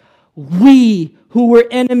 Listen, we who were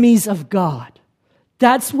enemies of God,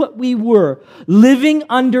 that's what we were, living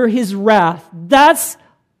under His wrath. That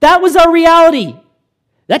was our reality.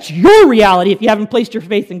 That's your reality if you haven't placed your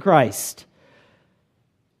faith in Christ.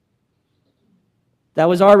 That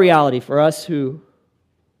was our reality for us who,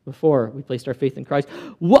 before we placed our faith in Christ,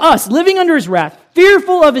 us living under His wrath,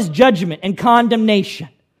 fearful of His judgment and condemnation,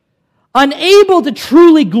 unable to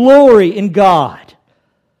truly glory in God,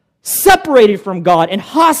 separated from God and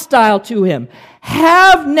hostile to Him,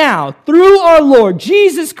 have now, through our Lord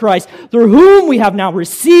Jesus Christ, through whom we have now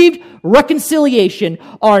received reconciliation,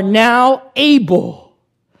 are now able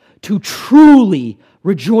to truly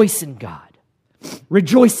rejoice in God,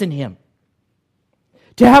 rejoice in Him,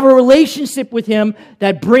 to have a relationship with Him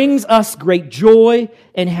that brings us great joy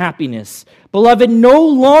and happiness. Beloved, no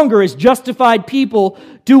longer as justified people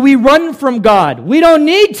do we run from God. We don't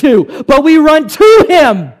need to, but we run to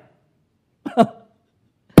Him.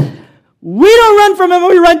 We don't run from Him,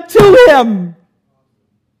 we run to Him.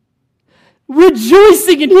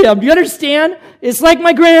 Rejoicing in Him. Do you understand? It's like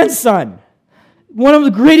my grandson. One of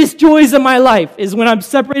the greatest joys of my life is when I'm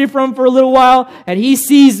separated from him for a little while and he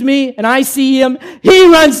sees me and I see him, he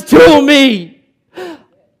runs to me.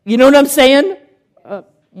 You know what I'm saying?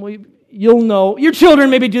 You'll know. Your children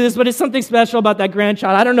maybe do this, but it's something special about that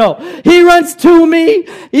grandchild. I don't know. He runs to me.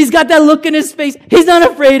 He's got that look in his face. He's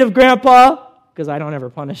not afraid of Grandpa because I don't ever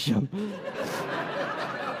punish him.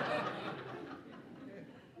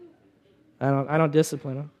 I don't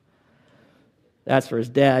discipline him. That's for his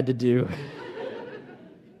dad to do.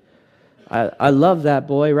 I love that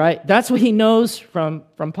boy, right? That's what he knows from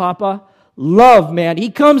Papa. Love, man. He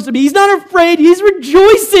comes to me. He's not afraid. He's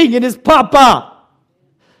rejoicing in his Papa.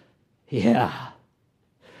 Yeah.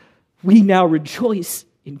 We now rejoice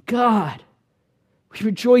in God. We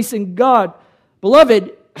rejoice in God.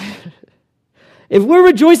 Beloved, if we're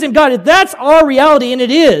rejoicing in God, if that's our reality, and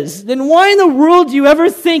it is, then why in the world do you ever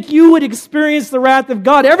think you would experience the wrath of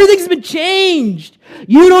God? Everything's been changed.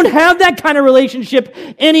 You don't have that kind of relationship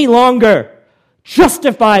any longer.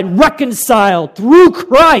 Justified, reconciled through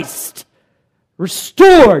Christ,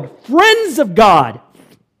 restored, friends of God.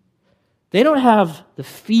 They don't have the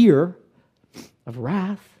fear of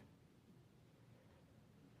wrath.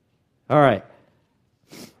 All right.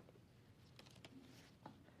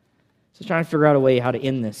 Just trying to figure out a way how to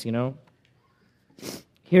end this, you know.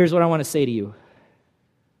 Here's what I want to say to you.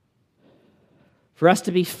 For us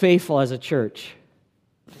to be faithful as a church,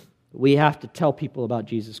 we have to tell people about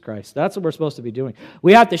Jesus Christ. That's what we're supposed to be doing.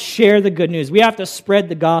 We have to share the good news. We have to spread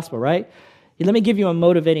the gospel, right? Let me give you a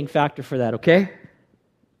motivating factor for that, okay?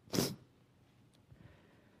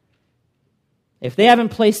 If they haven't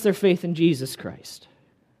placed their faith in Jesus Christ,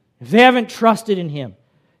 if they haven't trusted in Him,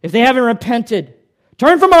 if they haven't repented,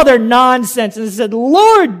 turned from all their nonsense and said,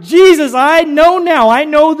 Lord Jesus, I know now, I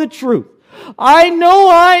know the truth. I know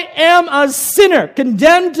I am a sinner,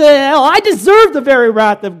 condemned to hell. I deserve the very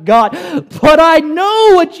wrath of God, but I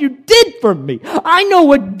know what you did for me. I know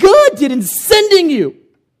what God did in sending you.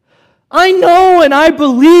 I know and I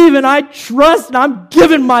believe and I trust and I'm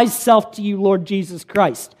giving myself to you, Lord Jesus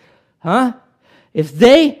Christ. Huh? If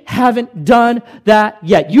they haven't done that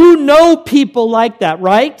yet, you know people like that,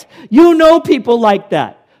 right? You know people like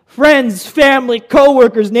that. Friends, family,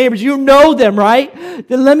 co-workers, neighbors, you know them, right?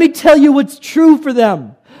 Then let me tell you what's true for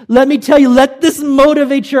them. Let me tell you, let this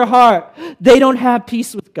motivate your heart. They don't have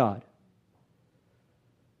peace with God.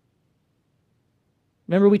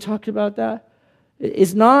 Remember we talked about that?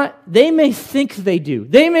 It's not, they may think they do.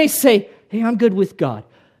 They may say, hey, I'm good with God.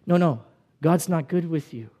 No, God's not good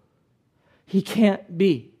with you. He can't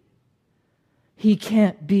be. He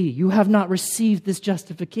can't be. You have not received this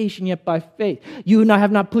justification yet by faith. You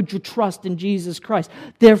have not put your trust in Jesus Christ.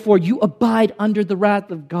 Therefore, you abide under the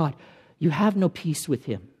wrath of God. You have no peace with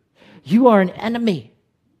Him. You are an enemy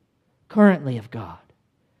currently of God.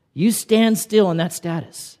 You stand still in that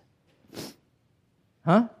status.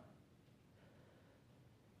 Huh?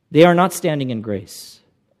 They are not standing in grace.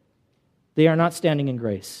 They are not standing in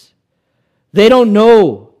grace. They don't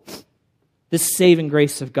know this saving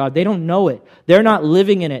grace of God. They don't know it. They're not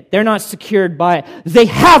living in it. They're not secured by it. They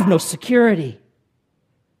have no security.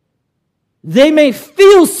 They may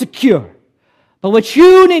feel secure, but what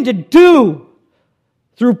you need to do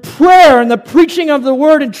through prayer and the preaching of the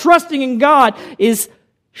Word and trusting in God is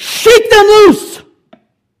shake them loose.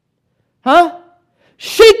 Huh?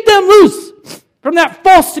 Shake them loose from that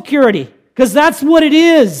false security, because that's what it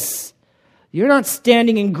is. You're not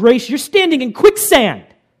standing in grace, you're standing in quicksand.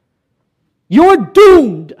 You're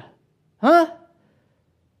doomed. Huh?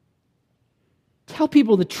 Tell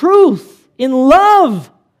people the truth in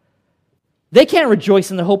love. They can't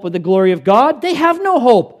rejoice in the hope of the glory of God. They have no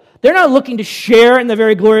hope. They're not looking to share in the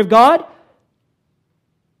very glory of God.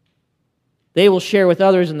 They will share with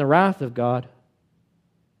others in the wrath of God.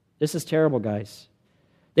 This is terrible, guys.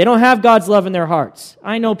 They don't have God's love in their hearts.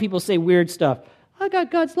 I know people say weird stuff. I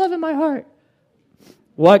got God's love in my heart.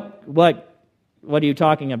 What are you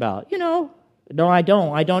talking about? No, I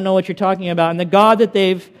don't. I don't know what you're talking about. And the God that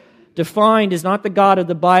they've defined is not the God of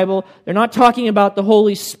the Bible. They're not talking about the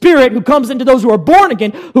Holy Spirit who comes into those who are born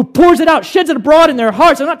again, who pours it out, sheds it abroad in their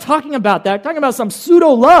hearts. I'm not talking about that. I'm talking about some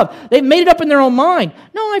pseudo-love. They've made it up in their own mind.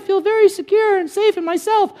 No, I feel very secure and safe in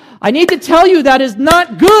myself. I need to tell you that is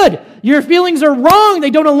not good. Your feelings are wrong.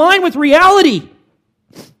 They don't align with reality.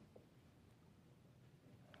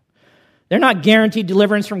 They're not guaranteed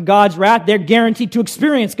deliverance from God's wrath. They're guaranteed to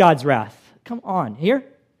experience God's wrath. Come on, here.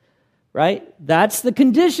 Right? That's the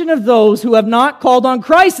condition of those who have not called on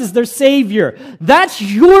Christ as their Savior. That's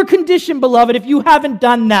your condition, beloved, if you haven't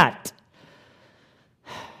done that.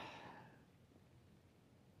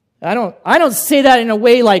 I don't say that in a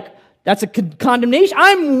way like that's a condemnation.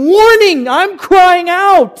 I'm warning. I'm crying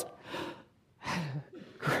out.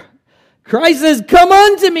 Christ says, come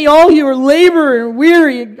unto me, all you are labor and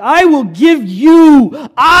weary. I will give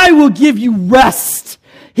you rest.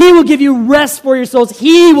 He will give you rest for your souls.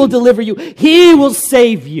 He will deliver you. He will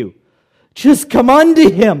save you. Just come unto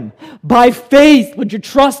Him by faith. Put your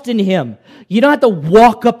trust in Him. You don't have to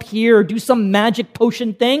walk up here or do some magic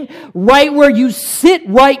potion thing. Right where you sit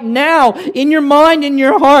right now, in your mind, in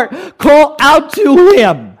your heart, call out to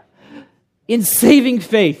Him in saving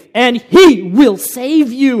faith, and He will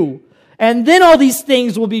save you. And then all these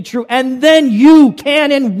things will be true. And then you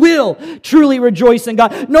can and will truly rejoice in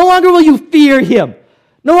God. No longer will you fear Him.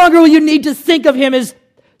 No longer will you need to think of Him as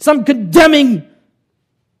some condemning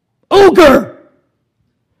ogre.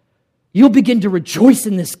 You'll begin to rejoice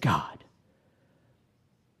in this God.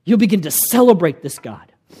 You'll begin to celebrate this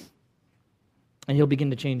God. And He'll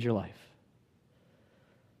begin to change your life.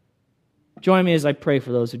 Join me as I pray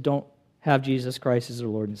for those who don't have Jesus Christ as their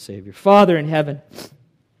Lord and Savior. Father in heaven,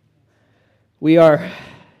 we are,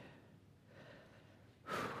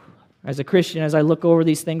 as a Christian, as I look over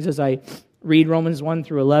these things, as I read Romans 1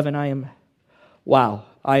 through 11, I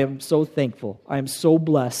am so thankful. I am so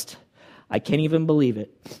blessed. I can't even believe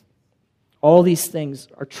it. All these things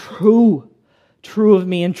are true of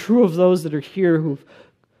me and true of those that are here who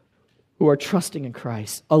are trusting in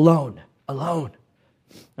Christ alone.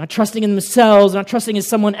 Not trusting in themselves, not trusting in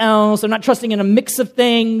someone else, they're not trusting in a mix of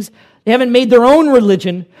things. They haven't made their own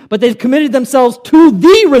religion, but they've committed themselves to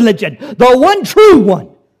the religion, the one true one.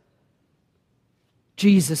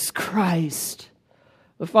 Jesus Christ.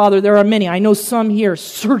 But Father, there are many. I know some here,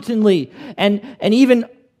 certainly, and even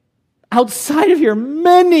outside of here,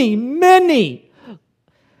 many.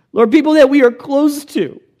 Lord, people that we are close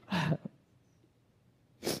to.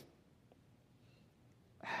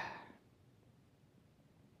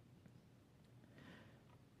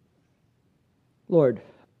 Lord,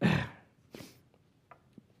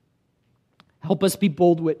 help us be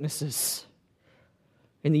bold witnesses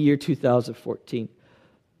in the year 2014.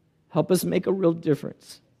 Help us make a real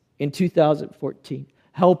difference in 2014.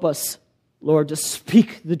 Help us, Lord, to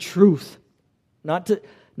speak the truth, not to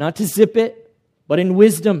zip it, but in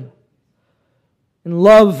wisdom, in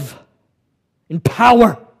love, in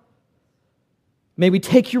power. May we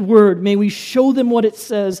take your word. May we show them what it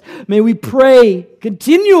says. May we pray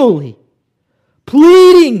continually,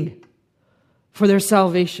 pleading for their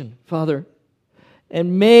salvation, Father.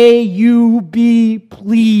 And may you be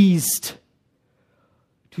pleased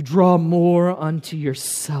to draw more unto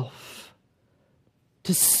yourself,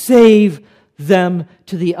 to save them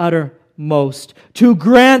to the uttermost, to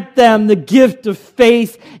grant them the gift of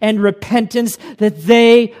faith and repentance, that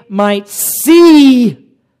they might see,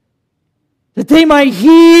 that they might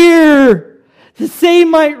hear, that they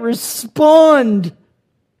might respond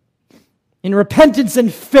in repentance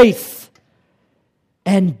and faith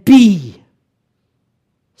and be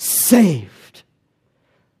saved.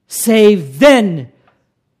 Saved then,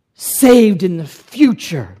 saved in the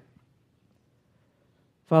future.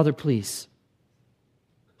 Father, please,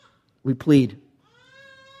 we plead,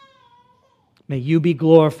 may you be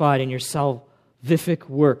glorified in your salvific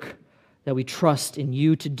work that we trust in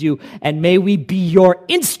you to do, and may we be your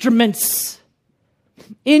instruments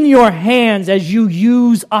in your hands as you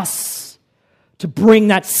use us to bring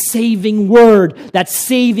that saving word, that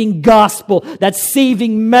saving gospel, that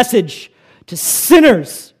saving message to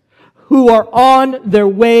sinners who are on their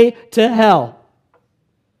way to hell,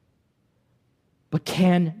 but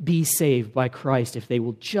can be saved by Christ if they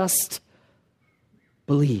will just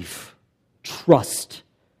believe, trust,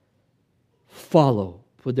 follow,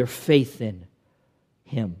 put their faith in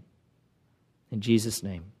Him. In Jesus'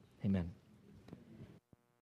 name, amen.